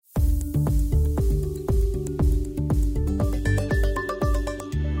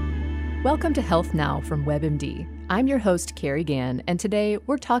Welcome to Health Now from WebMD. I'm your host, Carrie Gann, and today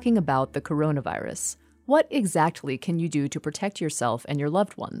we're talking about the coronavirus. What exactly can you do to protect yourself and your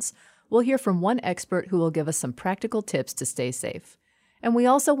loved ones? We'll hear from one expert who will give us some practical tips to stay safe. And we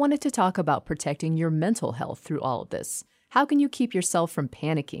also wanted to talk about protecting your mental health through all of this. How can you keep yourself from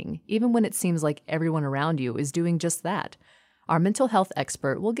panicking, even when it seems like everyone around you is doing just that? Our mental health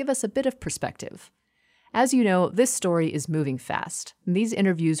expert will give us a bit of perspective. As you know, this story is moving fast. These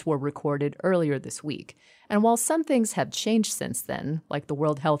interviews were recorded earlier this week. And while some things have changed since then, like the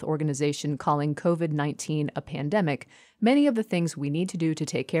World Health Organization calling COVID-19 a pandemic, many of the things we need to do to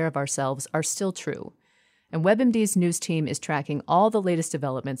take care of ourselves are still true. And WebMD's news team is tracking all the latest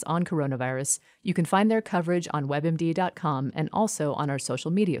developments on coronavirus. You can find their coverage on webmd.com and also on our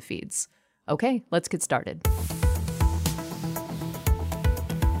social media feeds. Okay, let's get started.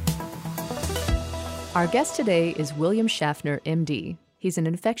 Our guest today is William Schaffner, MD. He's an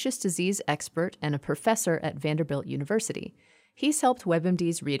infectious disease expert and a professor at Vanderbilt University. He's helped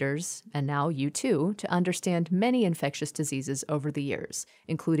WebMD's readers, and now you too, to understand many infectious diseases over the years,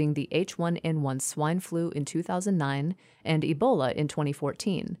 including the H1N1 swine flu in 2009 and Ebola in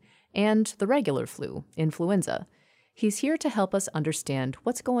 2014, and the regular flu, influenza. He's here to help us understand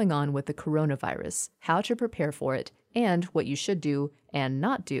what's going on with the coronavirus, how to prepare for it, and what you should do and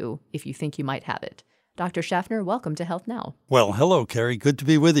not do if you think you might have it. Dr. Schaffner, welcome to Health Now. Well, hello, Carrie. Good to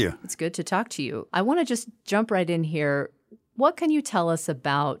be with you. It's good to talk to you. I want to just jump right in here. What can you tell us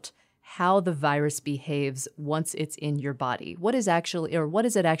about how the virus behaves once it's in your body? What is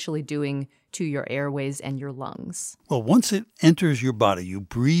it actually doing to your airways and your lungs? Well, once it enters your body, you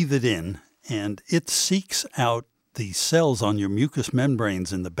breathe it in, and it seeks out the cells on your mucous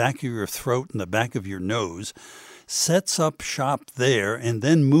membranes in the back of your throat and the back of your nose, sets up shop there, and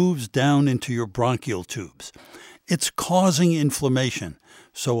then moves down into your bronchial tubes. It's causing inflammation.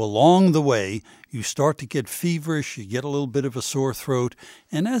 So along the way, you start to get feverish, you get a little bit of a sore throat,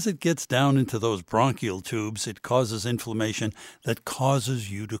 and as it gets down into those bronchial tubes, it causes inflammation that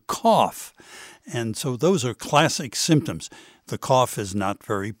causes you to cough. And so those are classic symptoms. The cough is not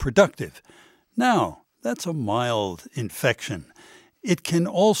very productive. Now, that's a mild infection. It can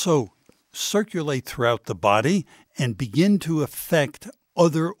also circulate throughout the body and begin to affect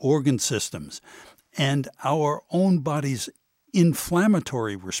other organ systems. And our own body's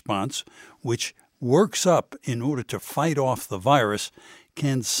inflammatory response, which works up in order to fight off the virus,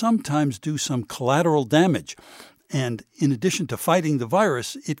 can sometimes do some collateral damage. And in addition to fighting the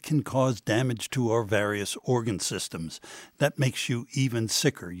virus, it can cause damage to our various organ systems. That makes you even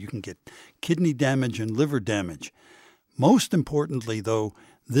sicker. You can get kidney damage and liver damage. Most importantly, though,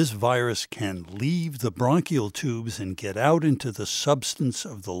 this virus can leave the bronchial tubes and get out into the substance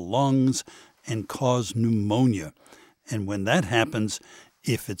of the lungs and cause pneumonia. And when that happens,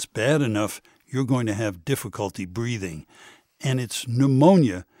 if it's bad enough, you're going to have difficulty breathing. And it's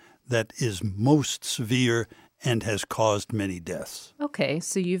pneumonia that is most severe and has caused many deaths. Okay,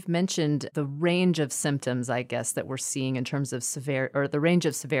 so you've mentioned the range of symptoms, I guess, that we're seeing in terms of the range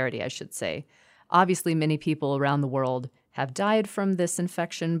of severity, I should say. Obviously, many people around the world have died from this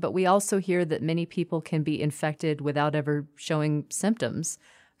infection, but we also hear that many people can be infected without ever showing symptoms.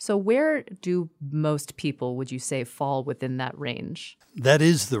 So where do most people, would you say, fall within that range? That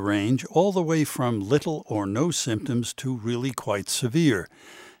is the range, all the way from little or no symptoms to really quite severe.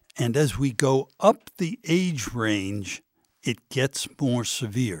 And as we go up the age range, it gets more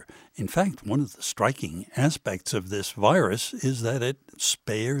severe. In fact, one of the striking aspects of this virus is that it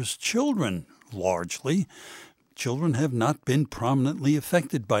spares children largely. Children have not been prominently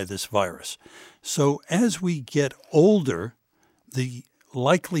affected by this virus. So as we get older, the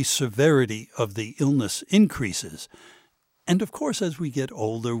likely severity of the illness increases. And of course, as we get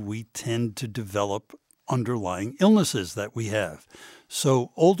older, we tend to develop underlying illnesses that we have.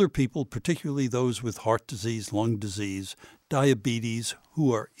 So older people, particularly those with heart disease, lung disease, diabetes,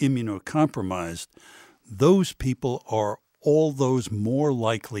 who are immunocompromised, those people are all those more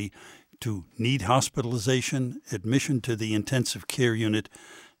likely to need hospitalization, admission to the intensive care unit,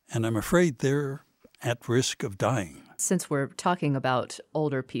 and I'm afraid they're at risk of dying. Since we're talking about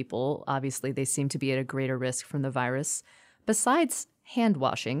older people, obviously they seem to be at a greater risk from the virus. Besides hand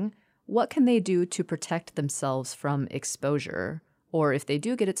washing, what can they do to protect themselves from exposure? Or if they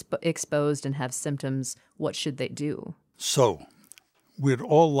do get exposed and have symptoms, what should they do? So, we'd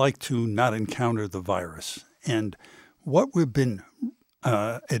all like to not encounter the virus. And what we've been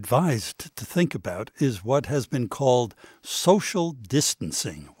advised to think about is what has been called social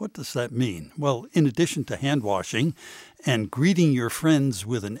distancing. What does that mean? Well, in addition to hand washing and greeting your friends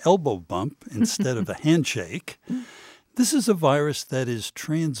with an elbow bump instead of a handshake, This is a virus that is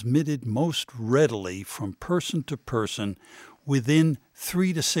transmitted most readily from person to person within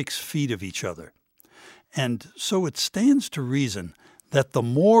 3 to 6 feet of each other. And so it stands to reason that the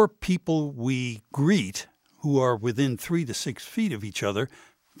more people we greet who are within 3 to 6 feet of each other,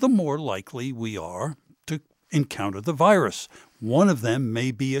 the more likely we are to encounter the virus. One of them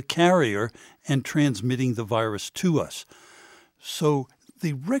may be a carrier and transmitting the virus to us. So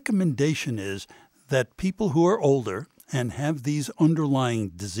the recommendation is that people who are older and have these underlying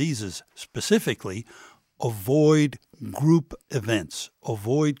diseases specifically avoid group events,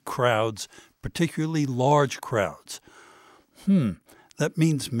 avoid crowds, particularly large crowds. That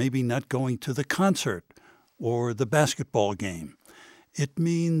means maybe not going to the concert or the basketball game. It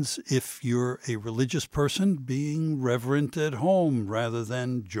means if you're a religious person, being reverent at home rather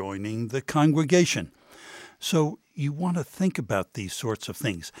than joining the congregation. So you want to think about these sorts of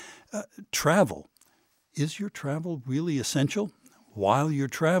things. Travel. Is your travel really essential? While you're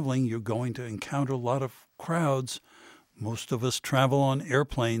traveling, you're going to encounter a lot of crowds. Most of us travel on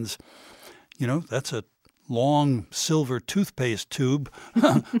airplanes. You know, that's a long silver toothpaste tube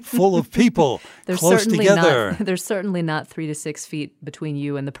full of people close together. There's certainly not 3 to 6 feet between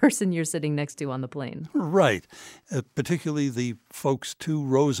you and the person you're sitting next to on the plane. Right. Particularly the folks 2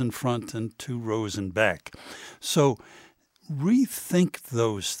 rows in front and 2 rows in back. So rethink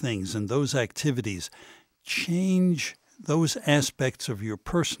those things and those activities. Change those aspects of your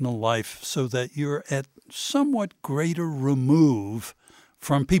personal life so that you're at somewhat greater remove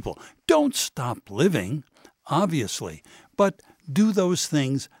from people. Don't stop living, obviously, but do those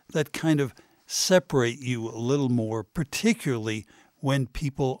things that kind of separate you a little more, particularly when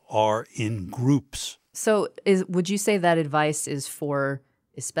people are in groups. So would you say that advice is for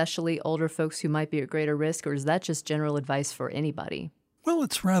especially older folks who might be at greater risk, or is that just general advice for anybody? Well,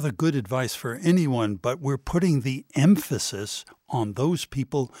 it's rather good advice for anyone, but we're putting the emphasis on those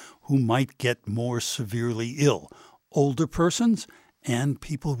people who might get more severely ill, older persons and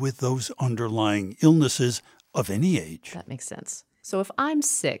people with those underlying illnesses of any age. That makes sense. So if I'm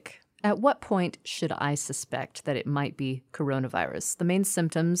sick, at what point should I suspect that it might be coronavirus? The main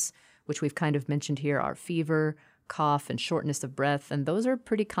symptoms, which we've kind of mentioned here, are fever, cough, and shortness of breath, and those are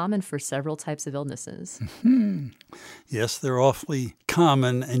pretty common for several types of illnesses. Yes, they're awfully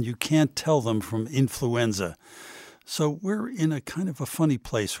common, and you can't tell them from influenza. So we're in a kind of a funny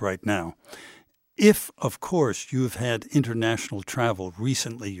place right now. If, of course, you've had international travel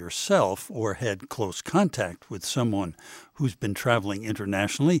recently yourself or had close contact with someone who's been traveling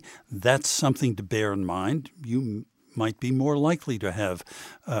internationally, that's something to bear in mind. You might be more likely to have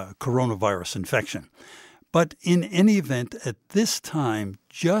coronavirus infection. But in any event, at this time,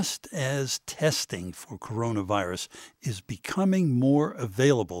 just as testing for coronavirus is becoming more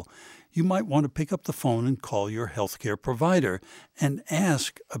available, you might want to pick up the phone and call your healthcare provider and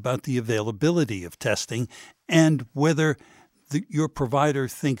ask about the availability of testing and whether your provider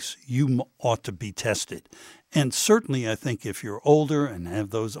thinks you ought to be tested. And certainly, I think if you're older and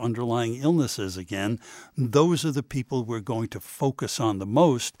have those underlying illnesses again, those are the people we're going to focus on the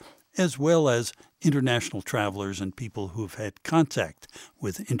most, as well as international travelers and people who've had contact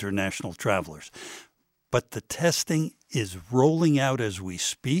with international travelers. But the testing is rolling out as we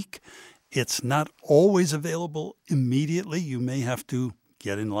speak. It's not always available immediately. You may have to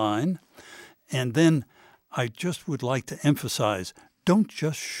get in line. And then I just would like to emphasize, don't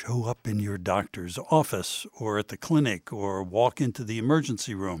just show up in your doctor's office or at the clinic or walk into the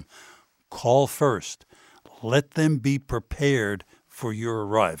emergency room. Call first. Let them be prepared for your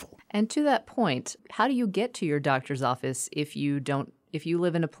arrival. And to that point, how do you get to your doctor's office if you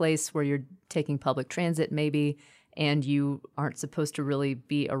live in a place where you're taking public transit maybe, and you aren't supposed to really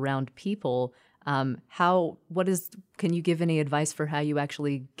be around people? Can you give any advice for how you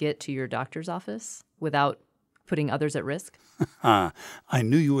actually get to your doctor's office without putting others at risk? I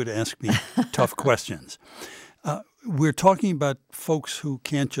knew you would ask me tough questions. We're talking about folks who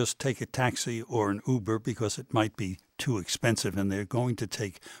can't just take a taxi or an Uber because it might be too expensive and they're going to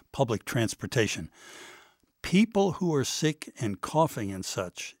take public transportation. People who are sick and coughing and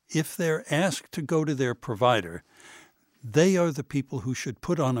such, if they're asked to go to their provider, they are the people who should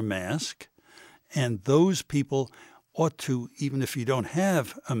put on a mask, and those people ought to, even if you don't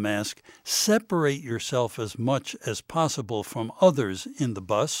have a mask, separate yourself as much as possible from others in the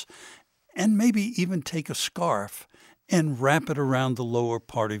bus, and maybe even take a scarf and wrap it around the lower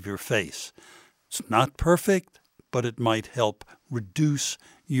part of your face. It's not perfect, but it might help reduce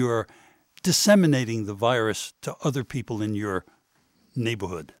your disseminating the virus to other people in your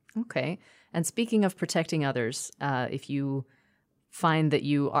neighborhood. Okay. And speaking of protecting others, if you find that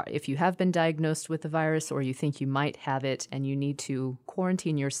if you have been diagnosed with the virus or you think you might have it and you need to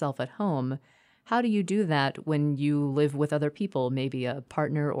quarantine yourself at home, how do you do that when you live with other people, maybe a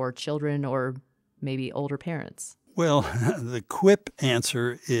partner or children or maybe older parents? Well, the quip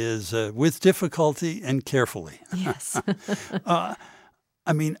answer is with difficulty and carefully. Yes.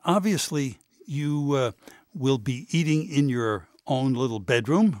 Obviously, you will be eating in your own little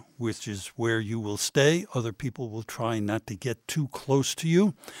bedroom, which is where you will stay. Other people will try not to get too close to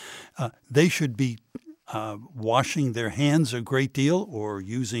you. They should be washing their hands a great deal or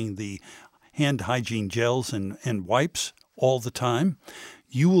using the hand hygiene gels and wipes all the time.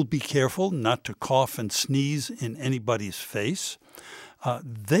 You will be careful not to cough and sneeze in anybody's face.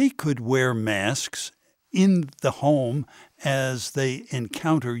 They could wear masks in the home as they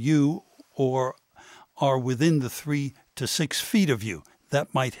encounter you or are within the 3 to 6 feet of you.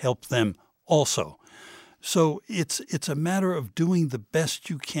 That might help them also. So it's a matter of doing the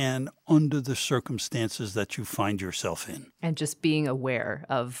best you can under the circumstances that you find yourself in. And just being aware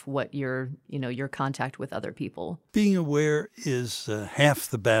of what your contact with other people. Being aware is half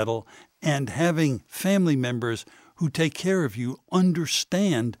the battle, and having family members who take care of you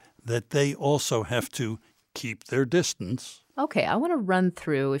understand that they also have to keep their distance. Okay, I want to run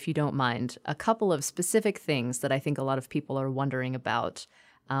through, if you don't mind, a couple of specific things that I think a lot of people are wondering about.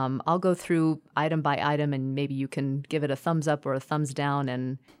 I'll go through item by item, and maybe you can give it a thumbs up or a thumbs down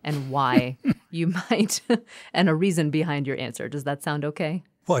and why you might, and a reason behind your answer. Does that sound okay?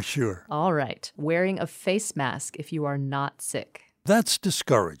 Why, sure. All right. Wearing a face mask if you are not sick. That's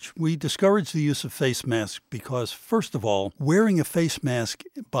discouraged. We discourage the use of face masks because, first of all, wearing a face mask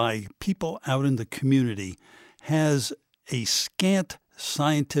by people out in the community has a scant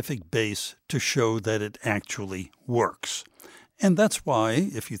scientific base to show that it actually works. And that's why,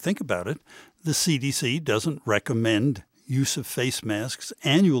 if you think about it, the CDC doesn't recommend use of face masks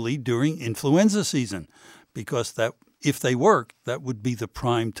annually during influenza season, because that, if they work, that would be the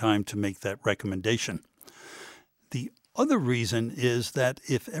prime time to make that recommendation. The other reason is that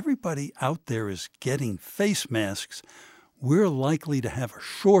if everybody out there is getting face masks, we're likely to have a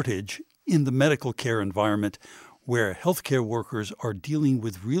shortage in the medical care environment where healthcare workers are dealing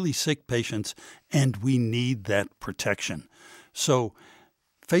with really sick patients, and we need that protection. So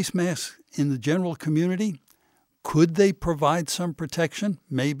face masks in the general community, could they provide some protection?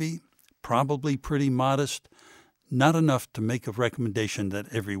 Maybe, probably pretty modest. Not enough to make a recommendation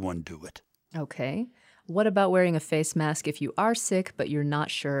that everyone do it. Okay. What about wearing a face mask if you are sick, but you're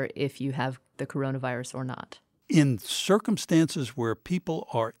not sure if you have the coronavirus or not? In circumstances where people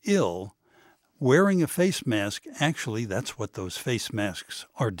are ill, wearing a face mask, actually, that's what those face masks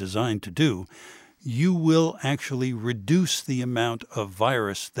are designed to do. You will actually reduce the amount of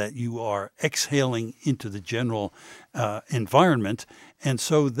virus that you are exhaling into the general environment, and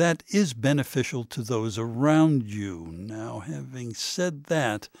so that is beneficial to those around you. Now, having said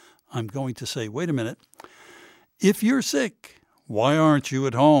that, I'm going to say, wait a minute. If you're sick, why aren't you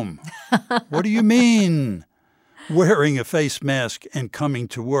at home? What do you mean, wearing a face mask and coming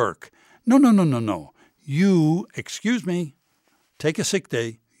to work? No. You, excuse me, take a sick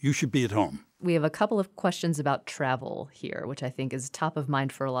day. You should be at home. We have a couple of questions about travel here, which I think is top of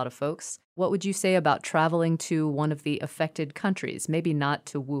mind for a lot of folks. What would you say about traveling to one of the affected countries? Maybe not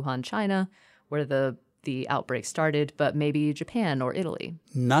to Wuhan, China, where the outbreak started, but maybe Japan or Italy.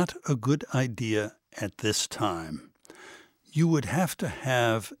 Not a good idea at this time. You would have to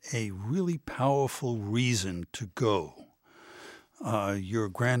have a really powerful reason to go. Your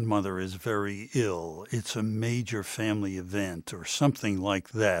grandmother is very ill. It's a major family event or something like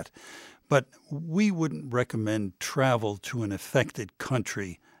that. But we wouldn't recommend travel to an affected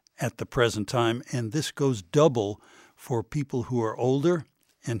country at the present time, and this goes double for people who are older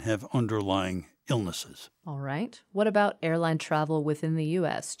and have underlying illnesses. All right. What about airline travel within the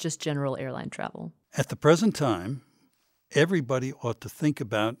U.S., just general airline travel? At the present time, everybody ought to think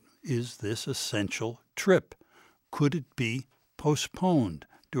about, is this essential trip? Could it be postponed?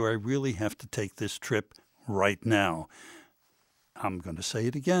 Do I really have to take this trip right now? I'm going to say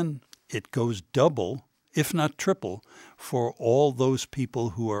it again. It goes double, if not triple, for all those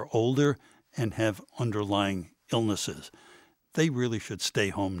people who are older and have underlying illnesses. They really should stay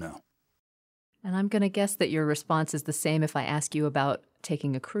home now. And I'm going to guess that your response is the same if I ask you about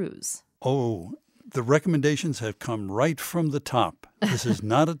taking a cruise. Oh, the recommendations have come right from the top. This is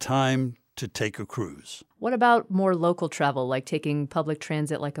not a time to take a cruise. What about more local travel, like taking public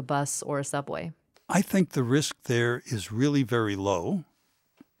transit like a bus or a subway? I think the risk there is really very low.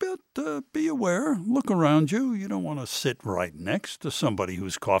 but be aware. Look around you. You don't want to sit right next to somebody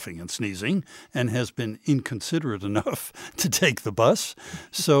who's coughing and sneezing and has been inconsiderate enough to take the bus.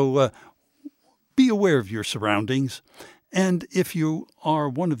 So be aware of your surroundings. And if you are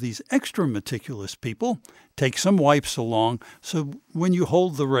one of these extra meticulous people, take some wipes along so when you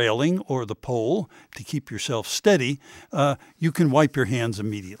hold the railing or the pole to keep yourself steady, you can wipe your hands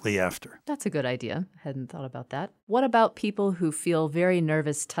immediately after. That's a good idea. Hadn't thought about that. What about people who feel very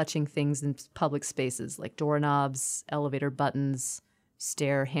nervous touching things in public spaces like doorknobs, elevator buttons,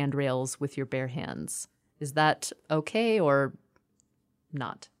 stair handrails with your bare hands? Is that okay or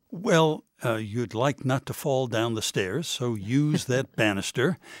not? Well, you'd like not to fall down the stairs, so use that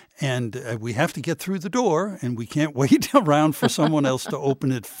banister. And we have to get through the door, and we can't wait around for someone else to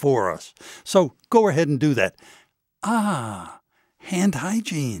open it for us. So go ahead and do that. Hand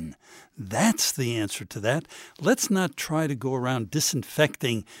hygiene. That's the answer to that. Let's not try to go around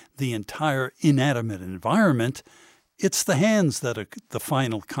disinfecting the entire inanimate environment. It's the hands that are the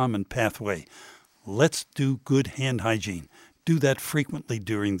final common pathway. Let's do good hand hygiene. Do that frequently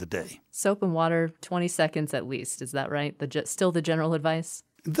during the day. Soap and water, 20 seconds at least. Is that right? Still the general advice?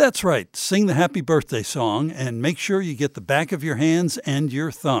 That's right. Sing the happy birthday song and make sure you get the back of your hands and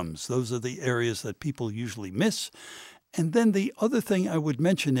your thumbs. Those are the areas that people usually miss. And then the other thing I would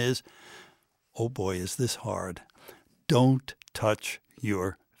mention is, oh boy, is this hard. Don't touch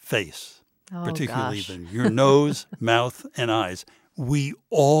your face, particularly your nose, mouth, and eyes. We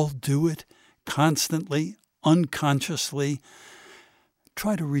all do it constantly, unconsciously.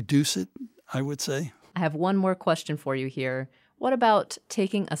 Try to reduce it, I would say. I have one more question for you here. What about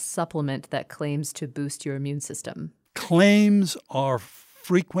taking a supplement that claims to boost your immune system? Claims are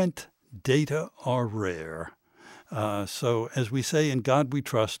frequent, data are rare. So as we say, in God we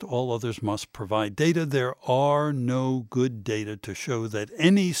trust, all others must provide data. There are no good data to show that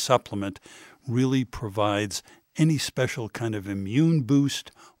any supplement really provides any special kind of immune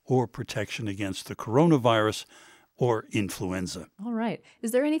boost or protection against the coronavirus or influenza. All right.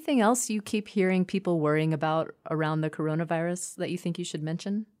 Is there anything else you keep hearing people worrying about around the coronavirus that you think you should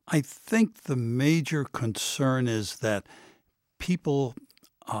mention? I think the major concern is that people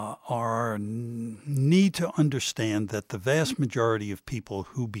need to understand that the vast majority of people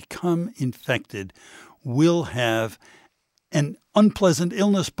who become infected will have an unpleasant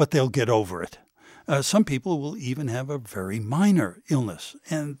illness, but they'll get over it. Some people will even have a very minor illness,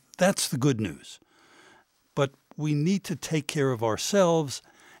 and that's the good news. But we need to take care of ourselves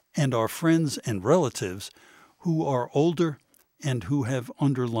and our friends and relatives who are older and who have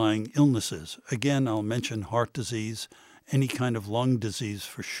underlying illnesses. Again, I'll mention heart disease, any kind of lung disease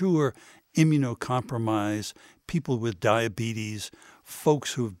for sure, immunocompromise, people with diabetes,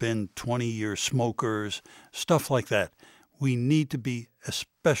 folks who've been 20-year smokers, stuff like that. We need to be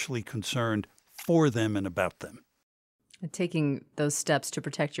especially concerned for them and about them. And taking those steps to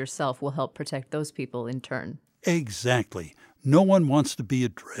protect yourself will help protect those people in turn. Exactly. No one wants to be a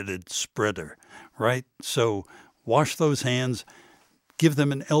dreaded spreader, right? So wash those hands, give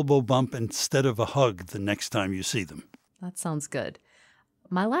them an elbow bump instead of a hug the next time you see them. That sounds good.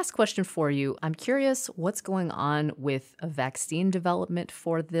 My last question for you, I'm curious what's going on with a vaccine development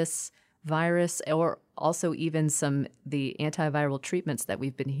for this virus, or also even the antiviral treatments that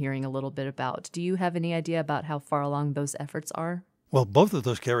we've been hearing a little bit about. Do you have any idea about how far along those efforts are? Well, both of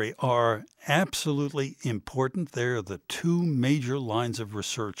those, Carrie, are absolutely important. They're the two major lines of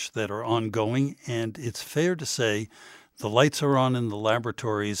research that are ongoing, and it's fair to say the lights are on in the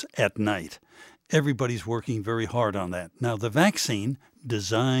laboratories at night. Everybody's working very hard on that. Now, the vaccine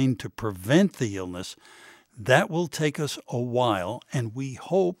designed to prevent the illness, that will take us a while, and we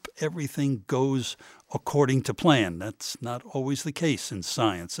hope everything goes according to plan. That's not always the case in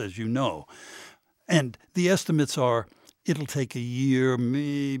science, as you know. And the estimates are it'll take a year,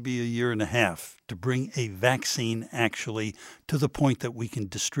 maybe a year and a half, to bring a vaccine actually to the point that we can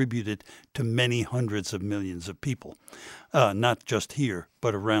distribute it to many hundreds of millions of people, not just here,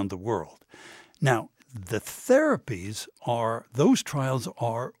 but around the world. Now, the therapies those trials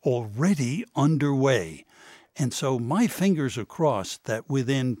are already underway. And so my fingers are crossed that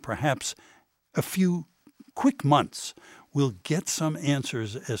within perhaps a few quick months, we'll get some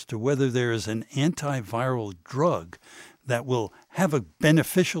answers as to whether there is an antiviral drug that will have a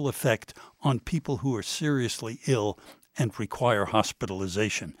beneficial effect on people who are seriously ill and require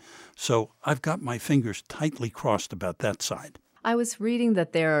hospitalization. So I've got my fingers tightly crossed about that side. I was reading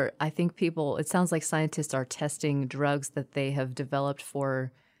that it sounds like scientists are testing drugs that they have developed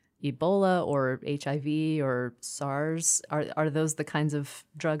for Ebola or HIV or SARS? Are those the kinds of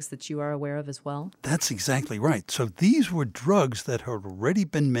drugs that you are aware of as well? That's exactly right. So these were drugs that had already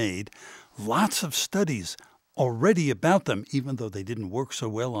been made, lots of studies already about them, even though they didn't work so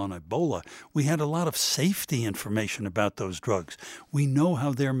well on Ebola. We had a lot of safety information about those drugs. We know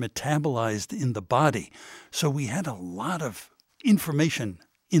how they're metabolized in the body. So we had a lot of information,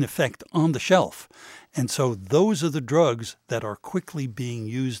 in effect, on the shelf. And so those are the drugs that are quickly being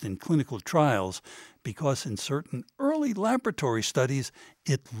used in clinical trials because in certain early laboratory studies,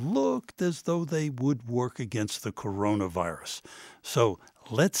 it looked as though they would work against the coronavirus. So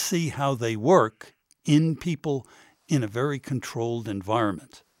let's see how they work in people in a very controlled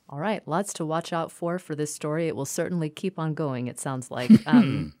environment. All right, lots to watch out for this story. It will certainly keep on going, it sounds like.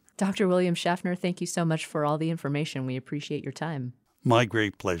 Dr. William Schaffner, thank you so much for all the information. We appreciate your time. My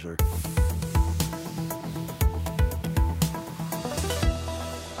great pleasure.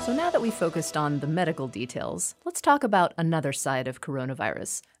 So now that we focused on the medical details, let's talk about another side of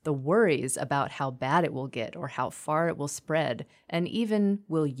coronavirus, the worries about how bad it will get or how far it will spread, and even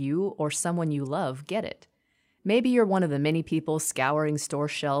will you or someone you love get it. Maybe you're one of the many people scouring store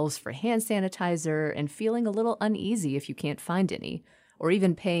shelves for hand sanitizer and feeling a little uneasy if you can't find any, or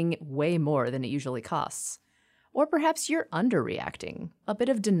even paying way more than it usually costs. Or perhaps you're underreacting, a bit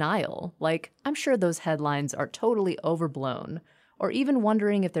of denial, like, I'm sure those headlines are totally overblown, or even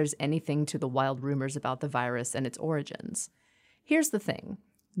wondering if there's anything to the wild rumors about the virus and its origins. Here's the thing.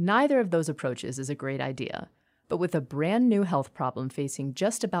 Neither of those approaches is a great idea. But with a brand new health problem facing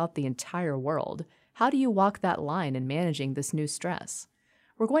just about the entire world, how do you walk that line in managing this new stress?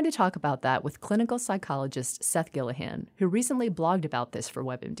 We're going to talk about that with clinical psychologist Seth Gillihan, who recently blogged about this for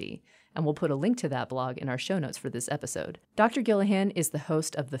WebMD, and we'll put a link to that blog in our show notes for this episode. Dr. Gillihan is the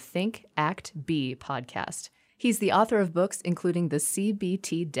host of the Think, Act, Be podcast. He's the author of books including the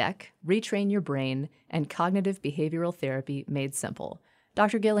CBT Deck, Retrain Your Brain, and Cognitive Behavioral Therapy Made Simple.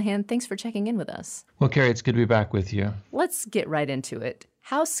 Dr. Gillihan, thanks for checking in with us. Well, Carrie, it's good to be back with you. Let's get right into it.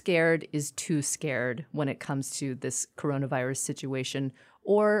 How scared is too scared when it comes to this coronavirus situation?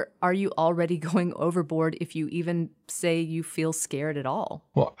 Or are you already going overboard if you even say you feel scared at all?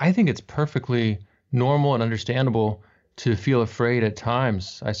 Well, I think it's perfectly normal and understandable to feel afraid at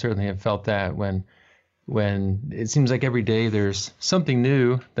times. I certainly have felt that when it seems like every day there's something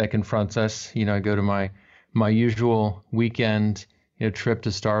new that confronts us. I go to my usual weekend trip to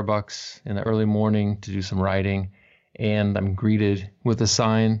Starbucks in the early morning to do some writing, and I'm greeted with a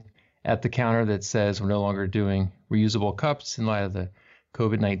sign at the counter that says we're no longer doing reusable cups in light of the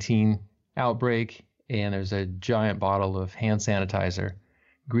COVID-19 outbreak, and there's a giant bottle of hand sanitizer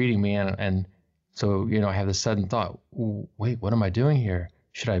greeting me, and so I have this sudden thought, wait, what am I doing here?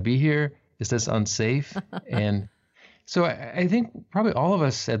 Should I be here? Is this unsafe? And so I think probably all of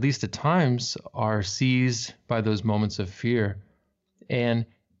us, at least at times, are seized by those moments of fear. And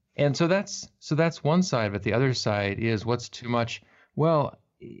so that's one side, but the other side is what's too much. Well,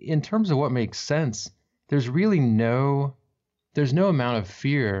 in terms of what makes sense, there's no amount of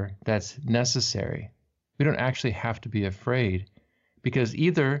fear that's necessary. We don't actually have to be afraid, because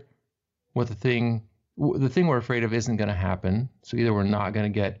either the thing we're afraid of isn't going to happen. So either we're not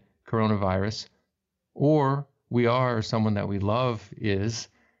going to get coronavirus, or we are, or someone that we love is,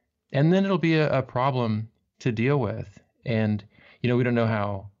 and then it'll be a problem to deal with. And we don't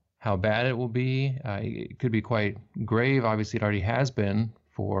know how bad it will be. It could be quite grave. Obviously, it already has been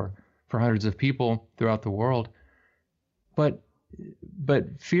for hundreds of people throughout the world. But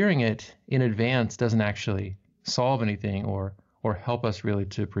fearing it in advance doesn't actually solve anything or help us really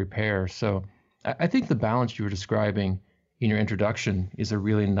to prepare. So I think the balance you were describing in your introduction is a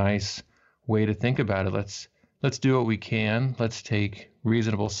really nice way to think about it. Let's do what we can. Let's take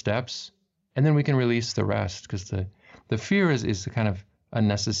reasonable steps, and then we can release the rest, because the fear is the kind of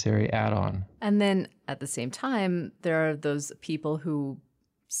unnecessary add-on. And then at the same time, there are those people who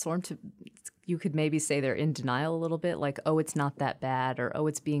you could maybe say they're in denial a little bit, like, oh, it's not that bad, or oh,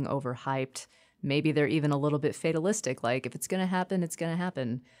 it's being overhyped. Maybe they're even a little bit fatalistic, like if it's going to happen, it's going to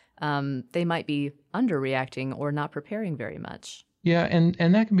happen. They might be underreacting or not preparing very much. Yeah,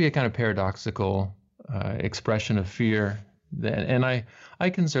 and that can be a kind of paradoxical expression of fear. And I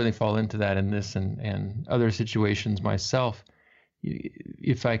can certainly fall into that in this and other situations myself.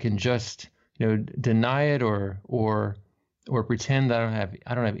 If I can just deny it or pretend that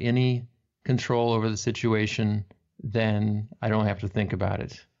I don't have any control over the situation, then I don't have to think about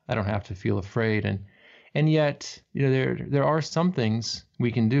it. I don't have to feel afraid. And yet, there are some things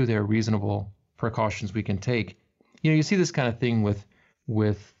we can do. There are reasonable precautions we can take. You see this kind of thing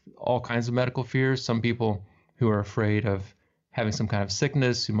with all kinds of medical fears. Some people who are afraid of having some kind of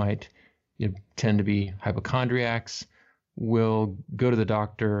sickness, who might tend to be hypochondriacs, will go to the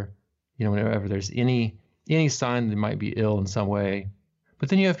doctor, whenever there's any sign they might be ill in some way. But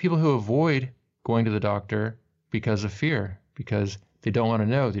then you have people who avoid going to the doctor because of fear, because they don't want to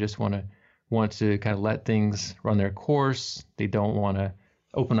know. They just want to kind of let things run their course. They don't want to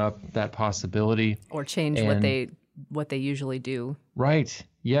open up that possibility or change what they usually do. Right.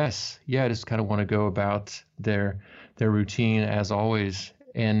 Yes. Yeah. Just kind of want to go about their routine as always.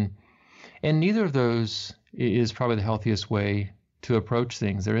 And neither of those is probably the healthiest way to approach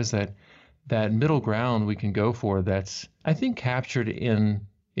things. There is that middle ground we can go for that's, I think, captured in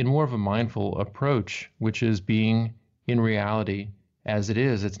more of a mindful approach, which is being in reality as it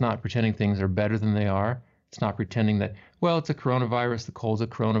is. It's not pretending things are better than they are. It's not pretending that, well, it's a coronavirus, the cold's a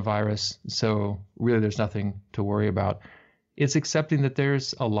coronavirus, so really there's nothing to worry about. It's accepting that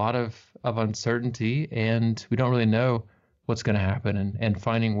there's a lot of uncertainty and we don't really know what's going to happen, and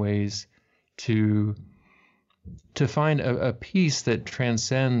finding ways to find a peace that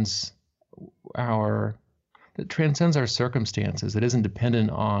transcends our circumstances, that isn't dependent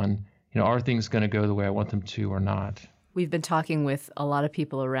on, are things going to go the way I want them to or not. We've been talking with a lot of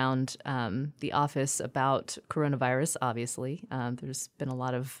people around the office about coronavirus, obviously. There's been a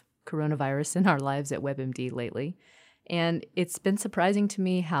lot of coronavirus in our lives at WebMD lately. And it's been surprising to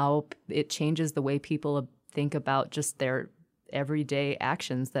me how it changes the way people think about just their everyday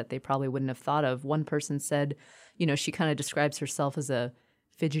actions that they probably wouldn't have thought of. One person said, she kind of describes herself as a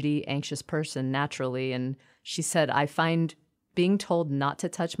fidgety, anxious person naturally. And she said, I find being told not to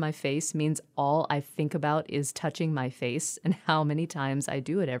touch my face means all I think about is touching my face and how many times I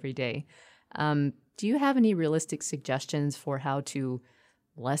do it every day. Do you have any realistic suggestions for how to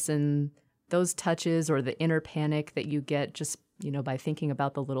lessen those touches or the inner panic that you get just, by thinking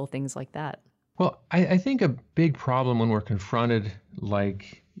about the little things like that? Well, I think a big problem when we're confronted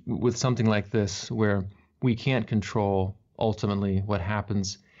with something like this, where we can't control ultimately what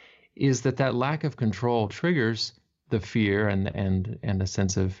happens, is that lack of control triggers the fear and a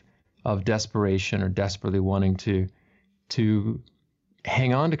sense of desperation, or desperately wanting to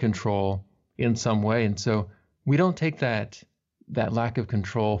hang on to control in some way. And so we don't take that lack of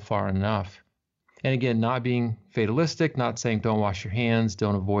control far enough. And again, not being fatalistic, not saying don't wash your hands,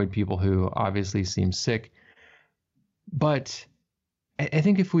 don't avoid people who obviously seem sick. But I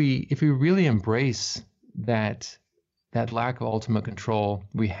think if we really embrace that lack of ultimate control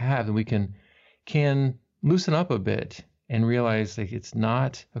we have, then we can loosen up a bit and realize it is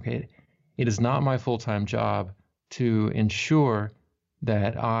not my full-time job to ensure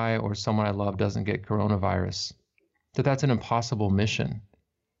that I or someone I love doesn't get coronavirus. That's an impossible mission.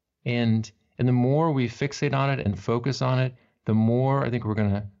 And the more we fixate on it and focus on it, the more I think we're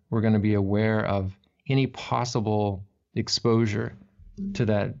gonna be aware of any possible exposure to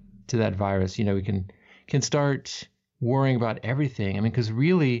that virus. We can start worrying about everything. Because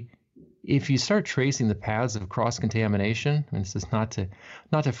really, if you start tracing the paths of cross-contamination, this is not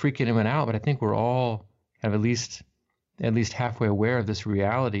to freak anyone out, but I think we're all kind of at least halfway aware of this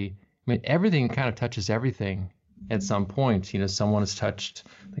reality. Everything kind of touches everything at some point. Someone has touched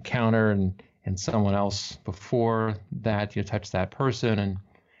the counter and someone else before that, touched that person,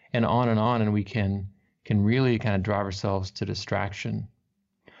 and on, and we can really kind of drive ourselves to distraction.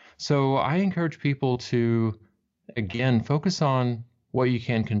 So I encourage people to, again, focus on what you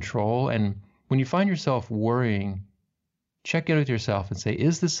can control. And when you find yourself worrying, check in with yourself and say,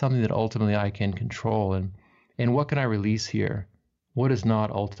 is this something that ultimately I can control? And what can I release here? What is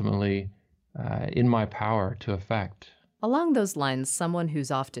not ultimately in my power to affect? Along those lines, someone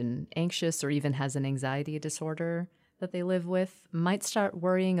who's often anxious or even has an anxiety disorder that they live with might start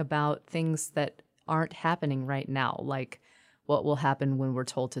worrying about things that aren't happening right now, like what will happen when we're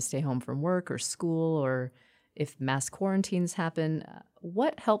told to stay home from work or school, or if mass quarantines happen.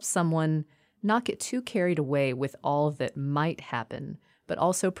 What helps someone not get too carried away with all that might happen, but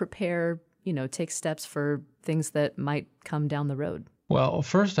also prepare, take steps for things that might come down the road? Well,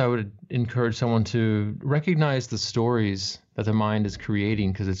 first, I would encourage someone to recognize the stories that the mind is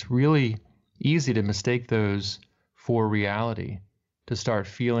creating, because it's really easy to mistake those for reality, to start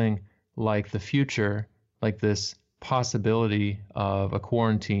feeling like the future, like this possibility of a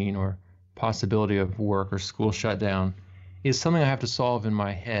quarantine or possibility of work or school shutdown, is something I have to solve in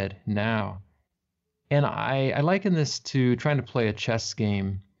my head now. And I liken this to trying to play a chess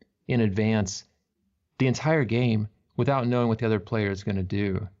game in advance, the entire game, without knowing what the other player is going to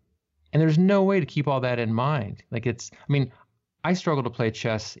do. And there's no way to keep all that in mind. I struggle to play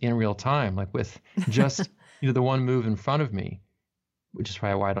chess in real time, with just the one move in front of me, which is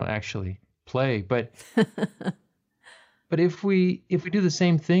probably why I don't actually play. But But if we do the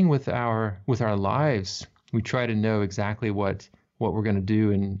same thing with our lives, we try to know exactly what we're going to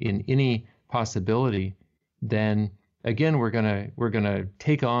do in any possibility, then again we're gonna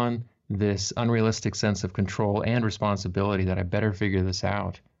take on this unrealistic sense of control and responsibility that I better figure this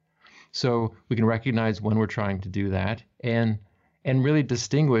out. So we can recognize when we're trying to do that and really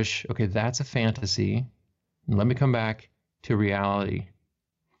distinguish, okay, that's a fantasy. And let me come back to reality.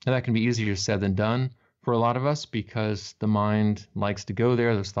 And that can be easier said than done for a lot of us because the mind likes to go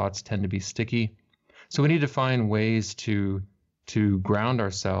there. Those thoughts tend to be sticky. So we need to find ways to ground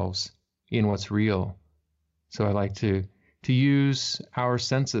ourselves in what's real. So I like to use our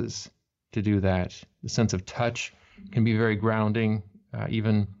senses to do that. The sense of touch can be very grounding.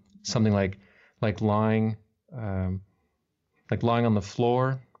 Even something like lying on the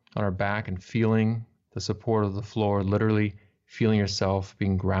floor on our back and feeling the support of the floor, literally feeling yourself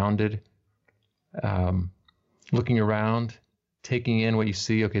being grounded. Looking around, taking in what you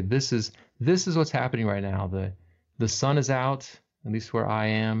see. Okay, this is what's happening right now. The sun is out, at least where I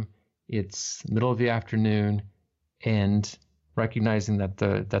am. It's middle of the afternoon, and recognizing that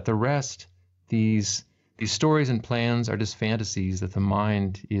the rest, these stories and plans are just fantasies that the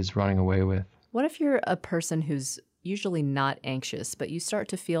mind is running away with. What if you're a person who's usually not anxious, but you start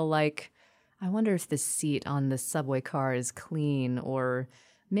to feel like, I wonder if the seat on the subway car is clean, or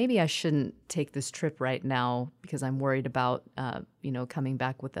maybe I shouldn't take this trip right now because I'm worried about, coming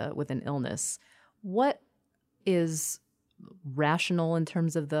back with an illness. What is rational in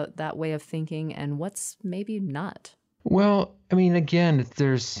terms of that way of thinking, and what's maybe not? Well, I mean, again,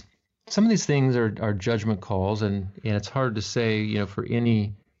 there's some of these things are judgment calls, and it's hard to say, for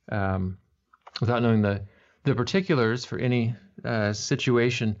any, without knowing the particulars for any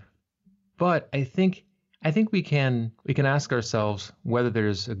situation. But I think we can ask ourselves whether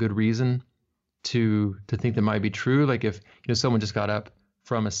there's a good reason to think that might be true. Like if someone just got up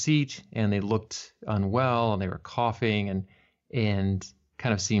from a seat and they looked unwell and they were coughing and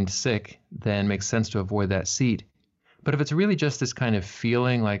kind of seemed sick, then it makes sense to avoid that seat. But if it's really just this kind of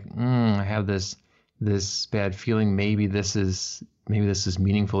feeling like I have this bad feeling, maybe this is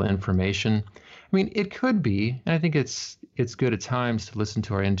meaningful information. I mean, it could be, and I think it's good at times to listen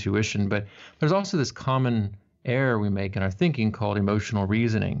to our intuition, but there's also this common error we make in our thinking called emotional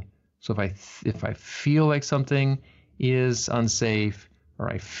reasoning. So if I feel like something is unsafe, or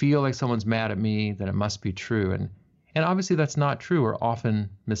I feel like someone's mad at me, then it must be true. And obviously that's not true. We're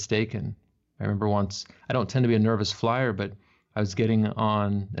often mistaken. I remember once, I don't tend to be a nervous flyer, but I was getting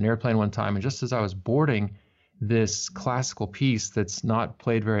on an airplane one time, and just as I was boarding, this classical piece that's not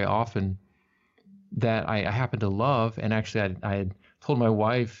played very often that I happen to love, and actually I had told my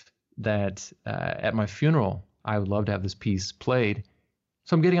wife that at my funeral I would love to have this piece played.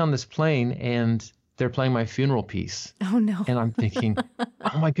 So I'm getting on this plane and they're playing my funeral piece. Oh no. And I'm thinking,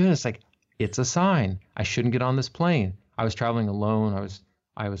 oh my goodness, like it's a sign. I shouldn't get on this plane. I was traveling alone.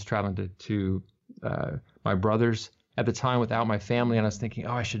 I was traveling to my brother's at the time without my family, and I was thinking,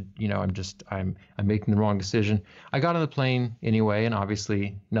 oh, I should, I'm making the wrong decision. I got on the plane anyway, and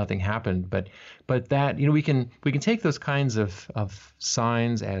obviously nothing happened. But that, we can take those kinds of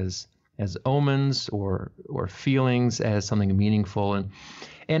signs as omens or feelings as something meaningful.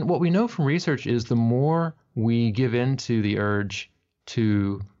 And what we know from research is the more we give in to the urge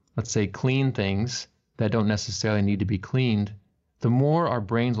to, let's say, clean things that don't necessarily need to be cleaned, the more our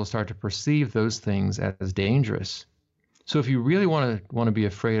brains will start to perceive those things as dangerous. So if you really want to be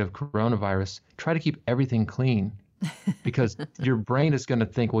afraid of coronavirus, try to keep everything clean, because your brain is going to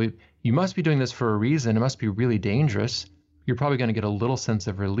think, well, you must be doing this for a reason. It must be really dangerous. You're probably going to get a little sense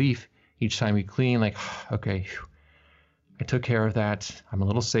of relief each time you clean, like, okay, I took care of that. I'm a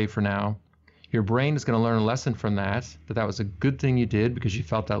little safer now. Your brain is going to learn a lesson from that was a good thing you did because you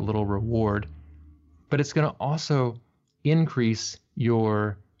felt that little reward. But it's going to also increase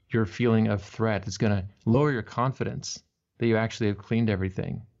your feeling of threat. It's going to lower your confidence that you actually have cleaned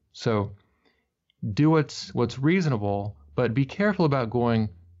everything. So do what's reasonable, but be careful about going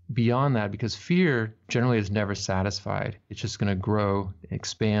beyond that, because fear generally is never satisfied. It's just going to grow,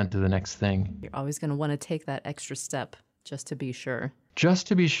 expand to the next thing. You're always going to want to take that extra step just to be sure. Just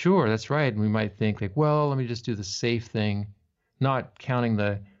to be sure, that's right. And we might think like, well, let me just do the safe thing, not counting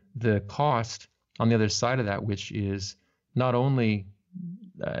the cost on the other side of that, which is not only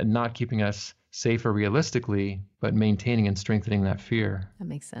not keeping us safer realistically, but maintaining and strengthening that fear. That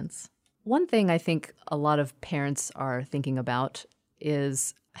makes sense. One thing I think a lot of parents are thinking about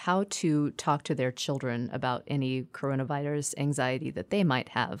is how to talk to their children about any coronavirus anxiety that they might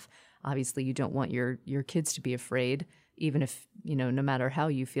have. Obviously, you don't want your kids to be afraid, even if, no matter how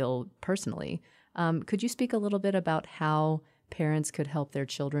you feel personally. Could you speak a little bit about how parents could help their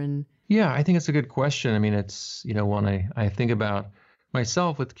children? Yeah, I think it's a good question. I mean, it's, when I think about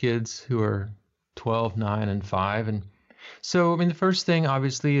myself with kids who are 12, 9, and 5. And so, I mean, the first thing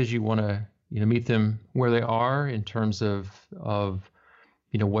obviously is you want to, meet them where they are in terms of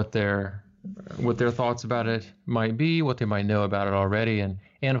what their thoughts about it might be, what they might know about it already, and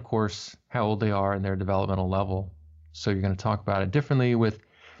of course, how old they are and their developmental level. So you're going to talk about it differently with,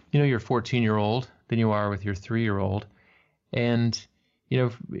 your 14-year-old than you are with your 3-year-old. And,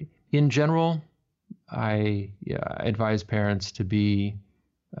 in general, I advise parents to be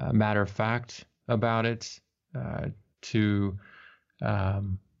matter of fact about it, to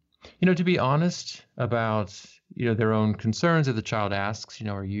to be honest about their own concerns. If the child asks,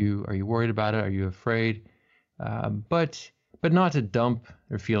 are you worried about it? Are you afraid? But not to dump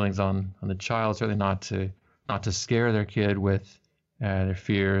their feelings on the child. Certainly not to scare their kid with their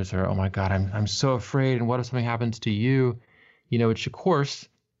fears, or, oh my God, I'm so afraid, and what if something happens to you? Which of course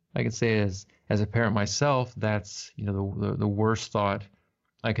I can say as a parent myself, that's the worst thought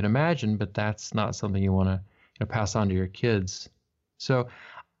I can imagine, but that's not something you want to pass on to your kids. So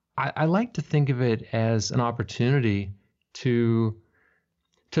I like to think of it as an opportunity to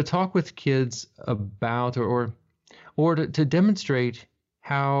talk with kids about or to demonstrate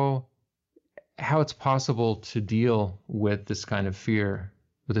how it's possible to deal with this kind of fear,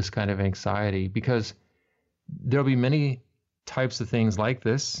 with this kind of anxiety, because there'll be many types of things like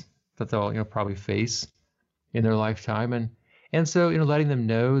this that they'll probably face in their lifetime, and so letting them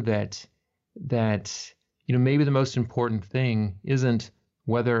know that maybe the most important thing isn't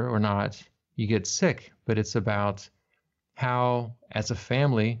whether or not you get sick, but it's about how, as a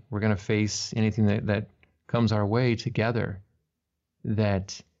family, we're going to face anything that comes our way together.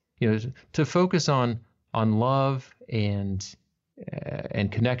 That to focus on love and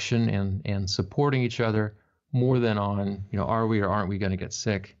connection and supporting each other more than on are we or aren't we going to get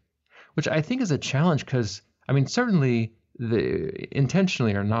sick, which I think is a challenge, because I mean, certainly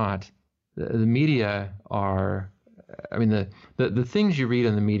intentionally or not, the media are, I mean, the things you read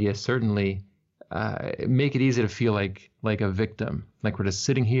in the media certainly make it easy to feel like a victim, like we're just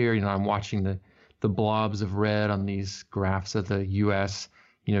sitting here. I'm watching the blobs of red on these graphs of the U.S.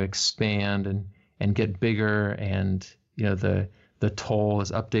 expand and get bigger, and the toll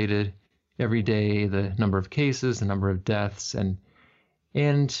is updated every day, the number of cases, the number of deaths,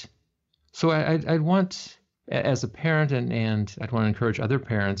 and so I'd want, as a parent, and I'd want to encourage other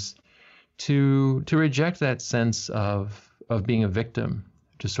parents to reject that sense of being a victim,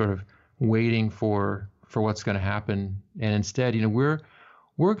 just sort of waiting for what's going to happen, and instead,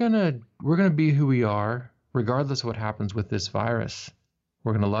 we're gonna be who we are regardless of what happens with this virus.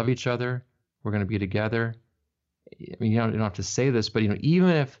 We're gonna love each other. We're gonna be together. I mean, you don't have to say this, but even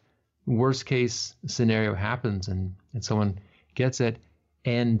if worst case scenario happens and someone gets it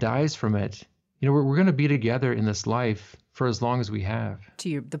and dies from it, we're going to be together in this life for as long as we have.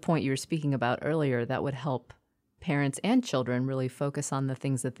 To the point you were speaking about earlier, that would help parents and children really focus on the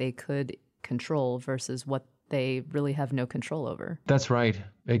things that they could control versus what they really have no control over. That's right.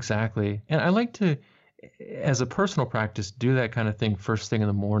 Exactly. And I like to, as a personal practice, do that kind of thing first thing in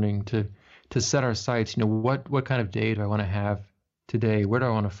the morning to set our sights. What kind of day do I want to have today? Where do I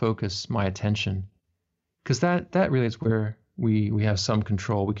want to focus my attention? Because that really is where we have some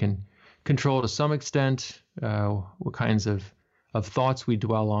control. We can control to some extent what kinds of thoughts we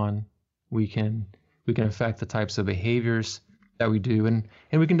dwell on. We can affect the types of behaviors that we do, and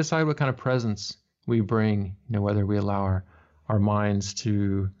we can decide what kind of presence we bring, whether we allow our minds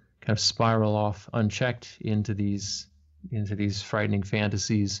to kind of spiral off unchecked into these frightening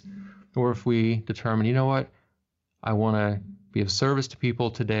fantasies, or if we determine, what, I want to be of service to people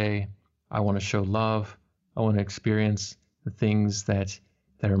today. I want to show love. I want to experience the things that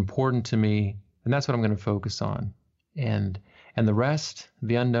are important to me, and that's what I'm going to focus on. And the rest,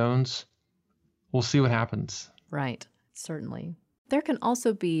 the unknowns, we'll see what happens. Right, certainly. There can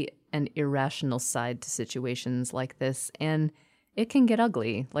also be an irrational side to situations like this, and it can get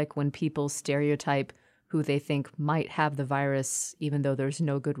ugly, like when people stereotype who they think might have the virus, even though there's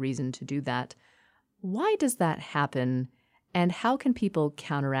no good reason to do that. Why does that happen, and how can people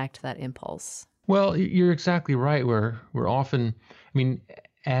counteract that impulse? Well, you're exactly right. We're often,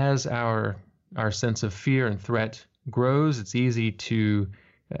 as our sense of fear and threat grows, it's easy to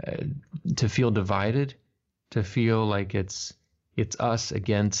feel divided, to feel like it's us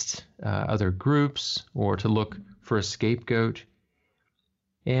against other groups, or to look for a scapegoat.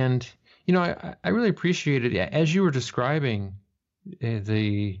 And I really appreciated, as you were describing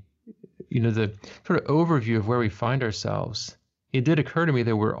the sort of overview of where we find ourselves. It did occur to me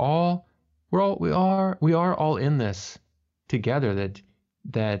that we're all we are all in this together.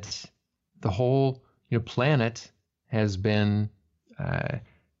 That the whole planet has been. The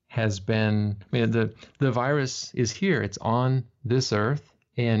virus is here. It's on this earth,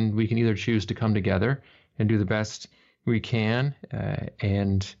 and we can either choose to come together and do the best we can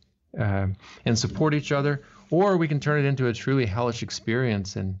and support each other, or we can turn it into a truly hellish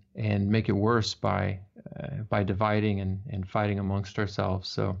experience and make it worse by dividing and fighting amongst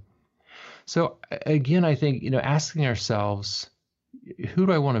ourselves. So again, I think asking ourselves, who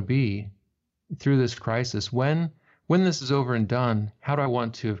do I want to be through this crisis? When this is over and done, how do I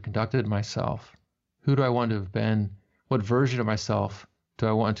want to have conducted myself? Who do I want to have been? What version of myself do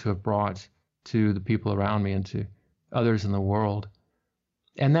I want to have brought to the people around me and to others in the world?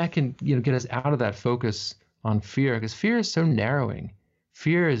 And that can get us out of that focus on fear, because fear is so narrowing.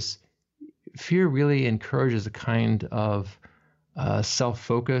 Fear really encourages a kind of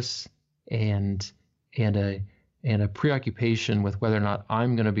self-focus and a preoccupation with whether or not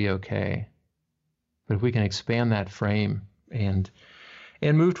I'm going to be okay. But if we can expand that frame and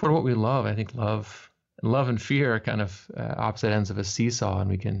move toward what we love, I think love and fear are kind of opposite ends of a seesaw, and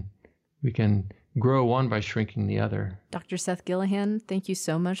we can grow one by shrinking the other. Dr. Seth Gillihan, thank you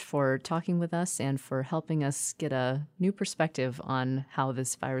so much for talking with us and for helping us get a new perspective on how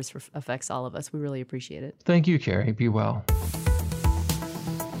this virus affects all of us. We really appreciate it. Thank you, Carrie. Be well.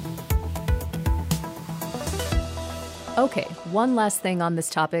 Okay, one last thing on this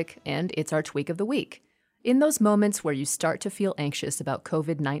topic, and it's our tweak of the week. In those moments where you start to feel anxious about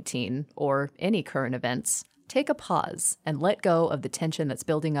COVID-19 or any current events, take a pause and let go of the tension that's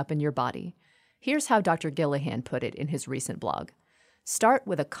building up in your body. Here's how Dr. Gillihan put it in his recent blog. Start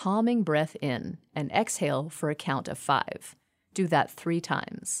with a calming breath in and exhale for a count of 5. Do that 3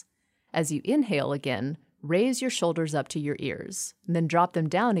 times. As you inhale again, raise your shoulders up to your ears, and then drop them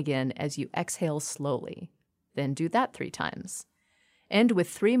down again as you exhale slowly. Then do that 3 times. End with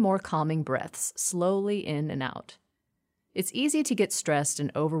 3 more calming breaths, slowly in and out. It's easy to get stressed and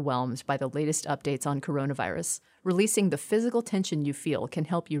overwhelmed by the latest updates on coronavirus. Releasing the physical tension you feel can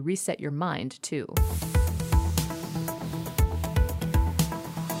help you reset your mind, too.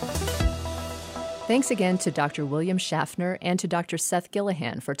 Thanks again to Dr. William Schaffner and to Dr. Seth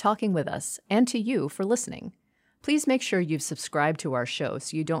Gillihan for talking with us, and to you for listening. Please make sure you've subscribed to our show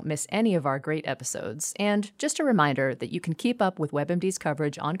so you don't miss any of our great episodes. And just a reminder that you can keep up with WebMD's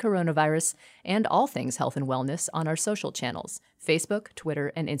coverage on coronavirus and all things health and wellness on our social channels, Facebook,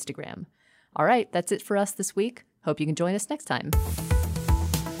 Twitter, and Instagram. All right, that's it for us this week. Hope you can join us next time.